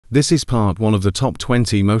This is part 1 of the top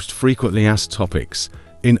 20 most frequently asked topics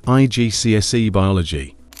in IGCSE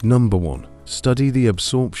Biology. Number 1. Study the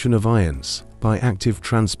absorption of ions by active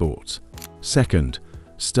transport. Second,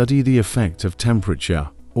 study the effect of temperature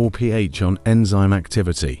or pH on enzyme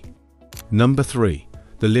activity. Number 3.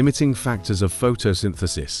 The limiting factors of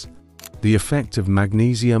photosynthesis. The effect of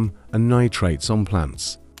magnesium and nitrates on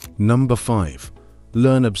plants. Number 5.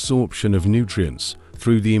 Learn absorption of nutrients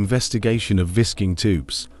through the investigation of Visking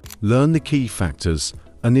tubes. Learn the key factors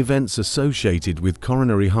and events associated with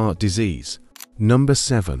coronary heart disease. Number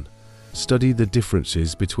 7. Study the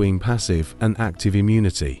differences between passive and active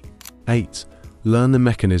immunity. 8. Learn the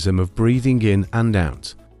mechanism of breathing in and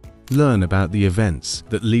out. Learn about the events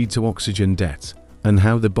that lead to oxygen debt and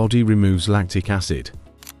how the body removes lactic acid.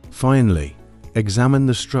 Finally, examine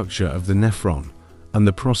the structure of the nephron and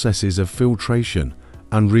the processes of filtration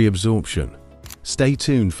and reabsorption. Stay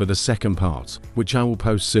tuned for the second part, which I will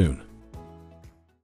post soon.